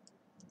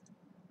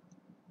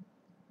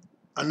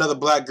 another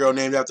black girl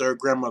named after her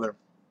grandmother.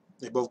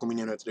 They both gonna be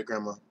named after their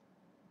grandma.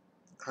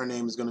 Her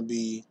name is gonna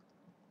be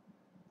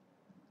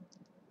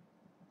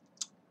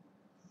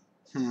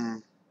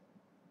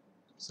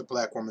it's a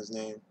black woman's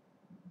name.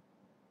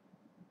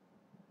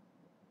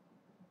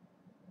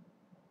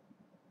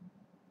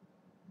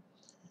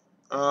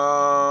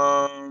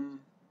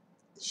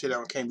 Shit,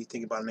 I can't be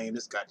thinking about a name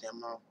this goddamn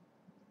long.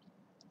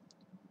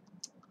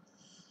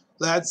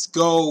 Let's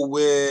go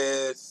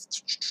with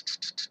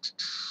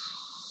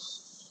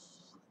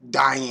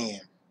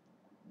Diane.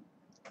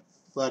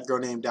 Black girl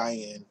named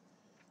Diane.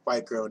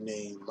 White girl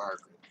named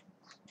Margaret.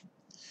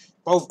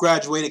 Both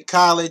graduated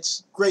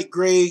college. Great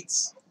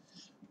grades.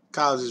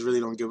 Colleges really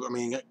don't give,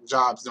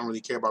 jobs don't really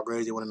care about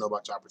grades. They want to know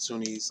about your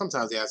opportunities.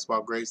 Sometimes they ask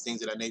about grades,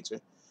 things of that nature.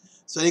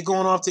 So they're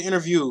going off to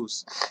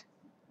interviews.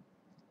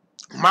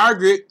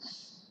 Margaret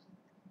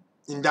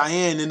and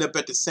Diane end up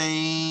at the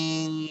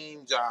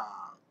same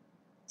job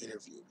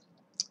interview.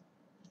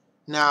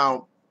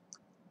 Now,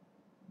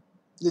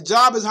 the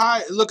job is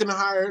looking to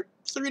hire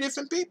 3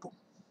 different people.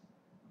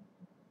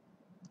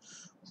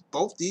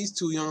 Both these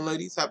 2 young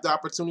ladies have the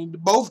opportunity to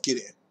both get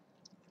in.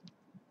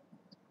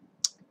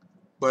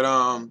 But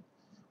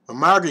when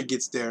Margaret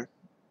gets there,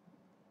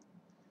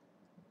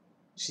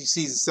 she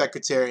sees the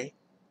secretary.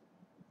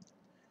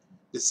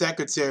 The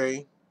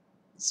secretary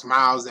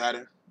smiles at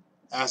her,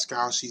 asks her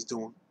how she's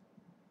doing.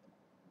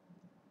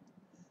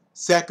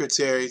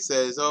 Secretary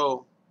says,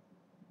 "Oh,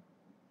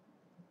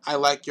 I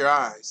like your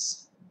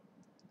eyes.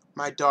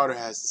 My daughter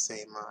has the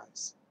same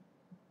eyes.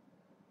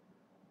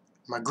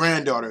 My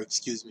granddaughter,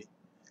 excuse me,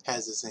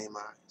 has the same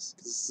eyes."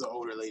 Because this is an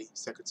older lady,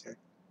 secretary.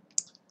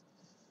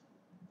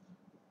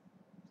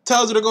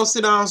 Tells her to go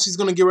sit down. She's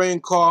going to get ready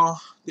and call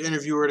the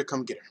interviewer to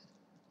come get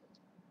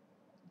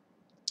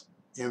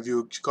her.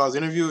 She calls the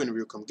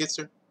interviewer comes gets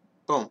her.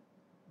 Boom.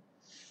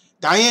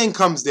 Diane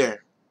comes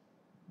there.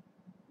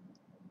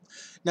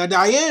 Now,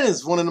 Diane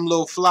is one of them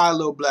little fly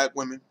little black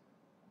women.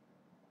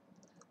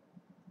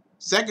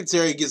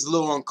 Secretary gets a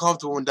little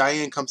uncomfortable when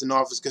Diane comes in the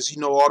office because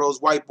all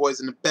those white boys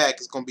in the back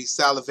is going to be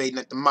salivating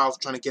at the mouth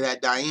trying to get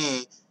at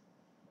Diane,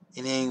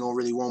 and they ain't going to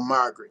really want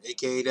Margaret,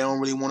 a.k.a. they don't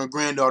really want her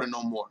granddaughter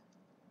no more.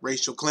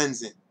 Racial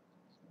cleansing.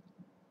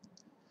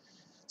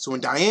 So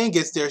when Diane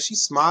gets there,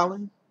 she's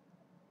smiling.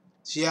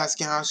 She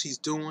asking how she's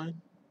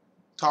doing.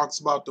 Talks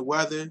about the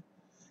weather.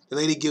 The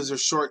lady gives her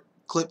short,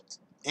 clipped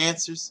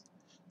answers.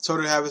 Told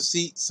her to have a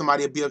seat.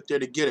 Somebody will be up there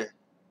to get her.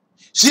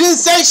 She didn't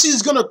say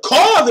she's going to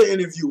call the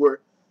interviewer.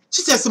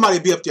 She said somebody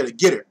will be up there to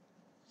get her.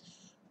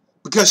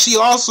 Because she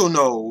also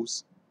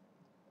knows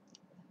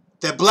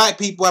that black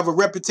people have a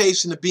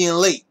reputation of being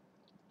late.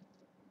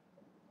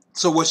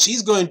 So what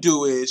she's going to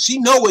do is, she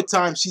know what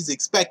time she's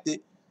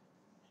expected.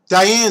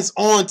 Diane's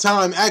on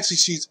time. Actually,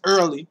 she's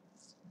early.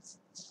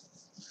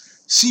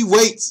 She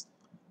waits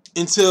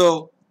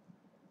until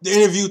the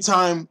interview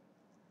time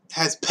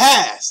has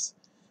passed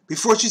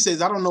before she says,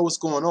 "I don't know what's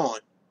going on.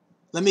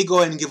 Let me go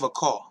ahead and give a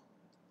call."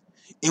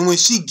 And when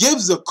she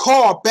gives a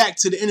call back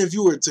to the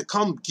interviewer to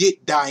come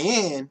get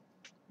Diane,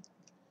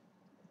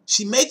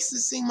 she makes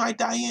it seem like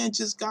Diane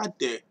just got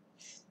there.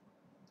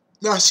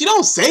 Now, she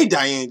don't say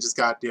Diane just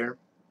got there.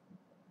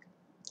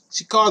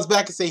 She calls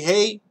back and say,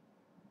 "Hey,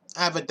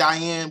 I have a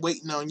Diane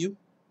waiting on you."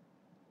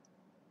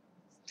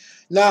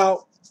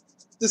 Now,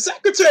 the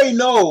secretary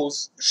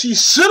knows she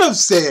should have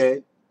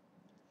said,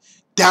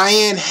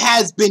 "Diane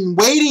has been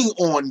waiting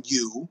on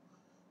you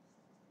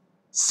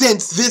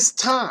since this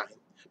time."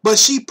 But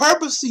she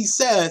purposely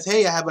says,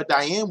 "Hey, I have a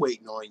Diane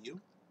waiting on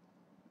you,"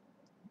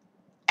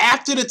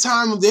 after the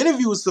time of the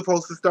interview is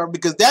supposed to start,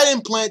 because that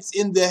implants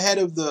in the head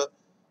of the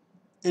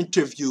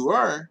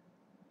interviewer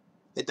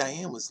that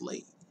Diane was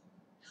late.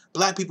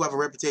 Black people have a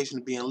reputation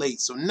of being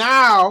late. So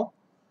now,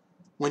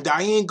 when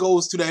Diane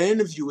goes to that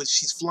interview,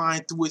 she's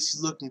flying through it, she's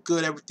looking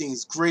good,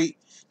 everything's great.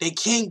 They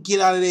can't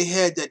get out of their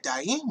head that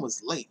Diane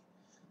was late.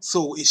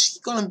 So is she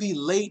going to be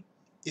late?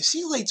 If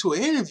she's late to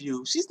an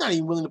interview, she's not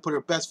even willing to put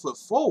her best foot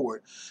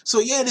forward. So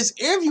yeah, this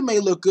interview may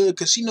look good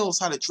because she knows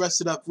how to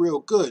dress it up real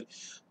good.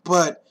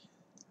 But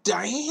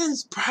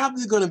Diane's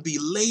probably going to be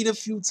late a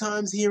few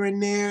times here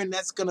and there, and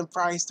that's going to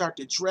probably start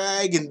to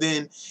drag. And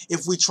then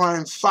if we try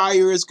and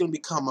fire her, it's going to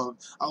become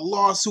a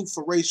lawsuit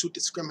for racial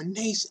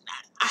discrimination.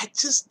 I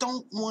just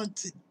don't want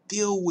to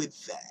deal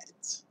with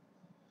that.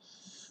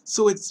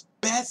 So it's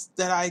best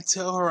that I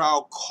tell her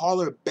I'll call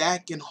her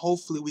back, and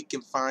hopefully we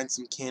can find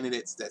some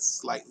candidates that's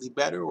slightly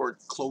better or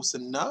close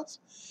enough,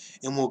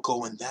 and we'll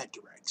go in that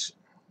direction.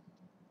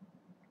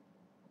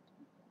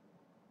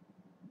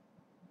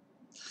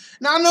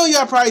 Now, I know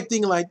y'all probably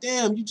thinking like,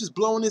 "Damn, you just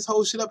blowing this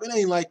whole shit up." It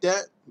ain't like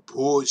that.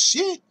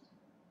 Bullshit.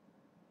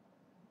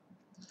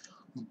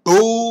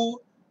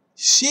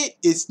 Bullshit.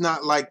 It's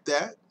not like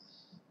that.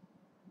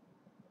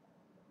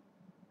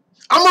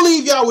 I'm going to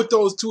leave y'all with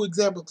those 2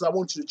 examples because I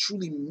want you to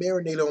truly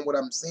marinate on what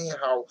I'm saying,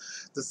 how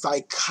the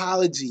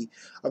psychology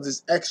of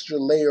this extra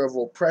layer of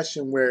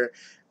oppression where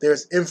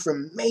there's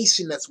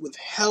information that's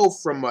withheld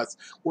from us.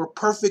 We're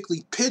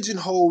perfectly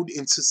pigeonholed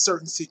into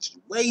certain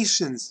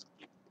situations.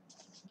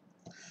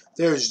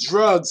 There's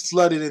drugs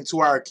flooded into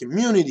our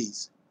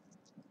communities.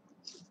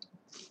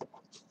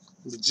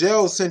 The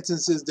jail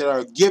sentences that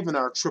are given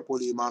are triple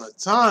the amount of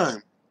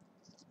time.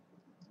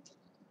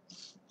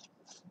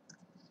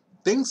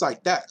 Things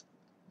like that.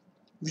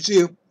 You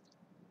see,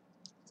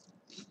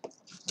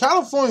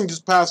 California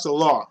just passed a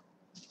law.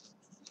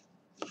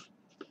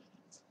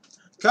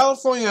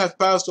 California has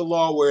passed a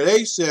law where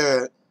they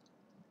said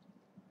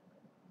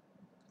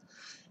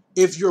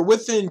if you're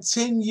within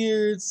 10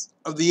 years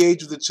of the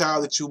age of the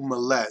child that you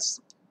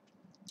molest,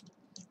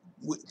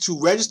 to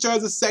register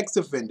as a sex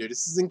offender,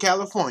 this is in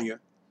California,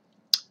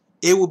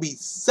 it will be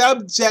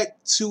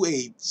subject to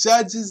a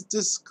judge's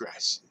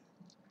discretion.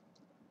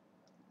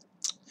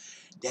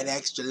 That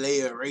extra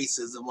layer of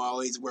racism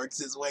always works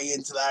its way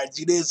into our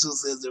judicial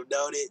system,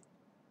 don't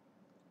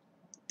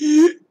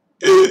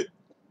it?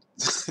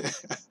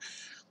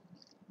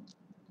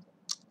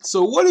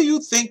 So what do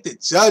you think the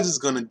judge is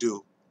going to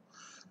do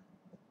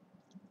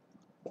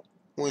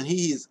when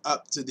he is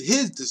up to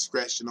his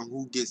discretion on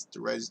who gets to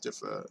register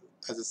for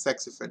as a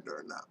sex offender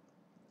or not?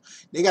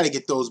 They got to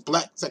get those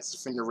black sex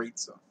offender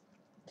rates up.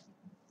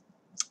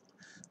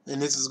 And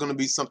this is going to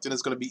be something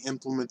that's going to be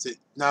implemented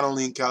not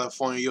only in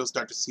California. You'll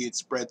start to see it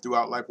spread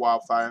throughout like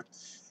wildfire.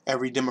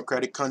 Every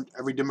democratic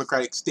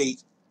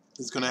state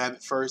is going to have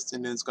it first,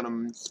 and then it's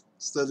going to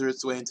slither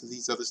its way into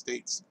these other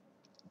states.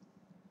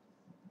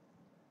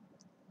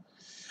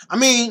 I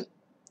mean,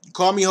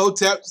 call me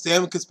Hotep, say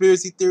I'm a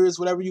conspiracy theorist,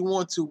 whatever you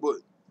want to, but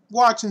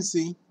watch and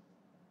see.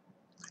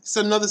 It's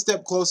another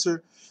step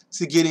closer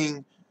to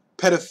getting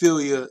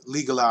pedophilia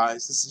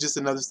legalized. This is just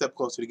another step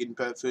closer to getting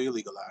pedophilia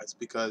legalized,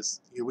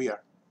 because here we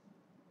are.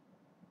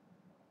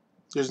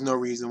 There's no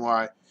reason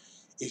why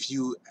if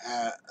you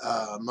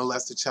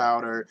molest a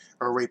child or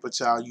rape a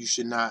child, you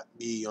should not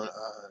be on,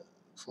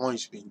 you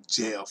should be in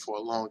jail for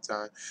a long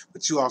time,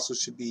 but you also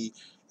should be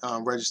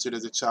registered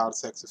as a child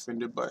sex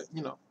offender. But,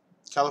 you know,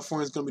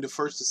 California is going to be the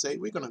first to say,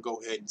 we're going to go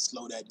ahead and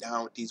slow that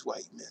down with these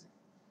white men.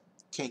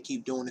 Can't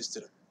keep doing this to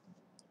them.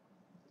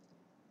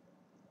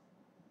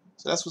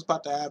 So that's what's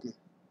about to happen.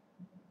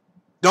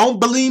 Don't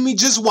believe me,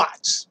 just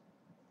watch.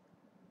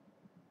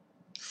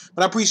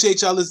 But I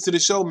appreciate y'all listening to the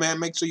show, man.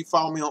 Make sure you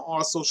follow me on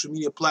all social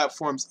media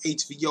platforms,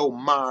 HVO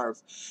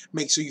Marv.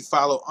 Make sure you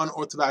follow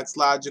Unorthodox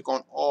Logic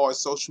on all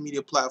social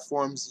media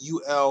platforms,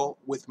 UL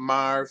with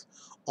Marv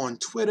on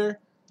Twitter.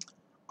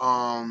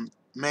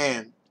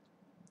 Man,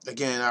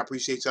 again, I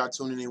appreciate y'all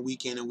tuning in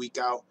week in and week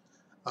out.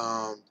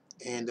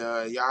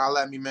 Y'all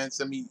let me, man.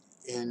 Send me,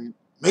 and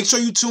make sure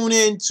you tune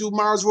in to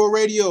Marv's World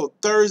Radio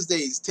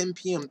Thursdays, 10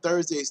 p.m.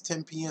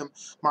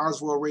 Marv's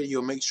World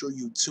Radio. Make sure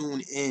you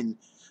tune in.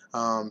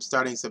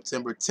 Starting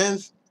September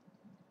 10th,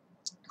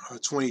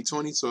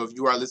 2020. So if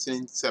you are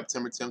listening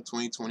September 10th,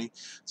 2020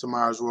 to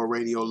Marv's World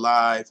Radio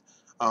Live,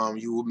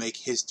 you will make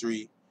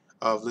history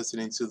of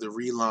listening to the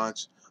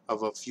relaunch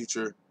of a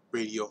future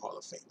Radio Hall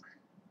of Famer.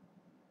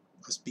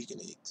 I'm speaking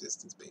in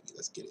existence, baby.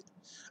 Let's get it.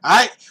 All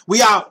right,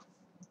 we out.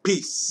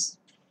 Peace.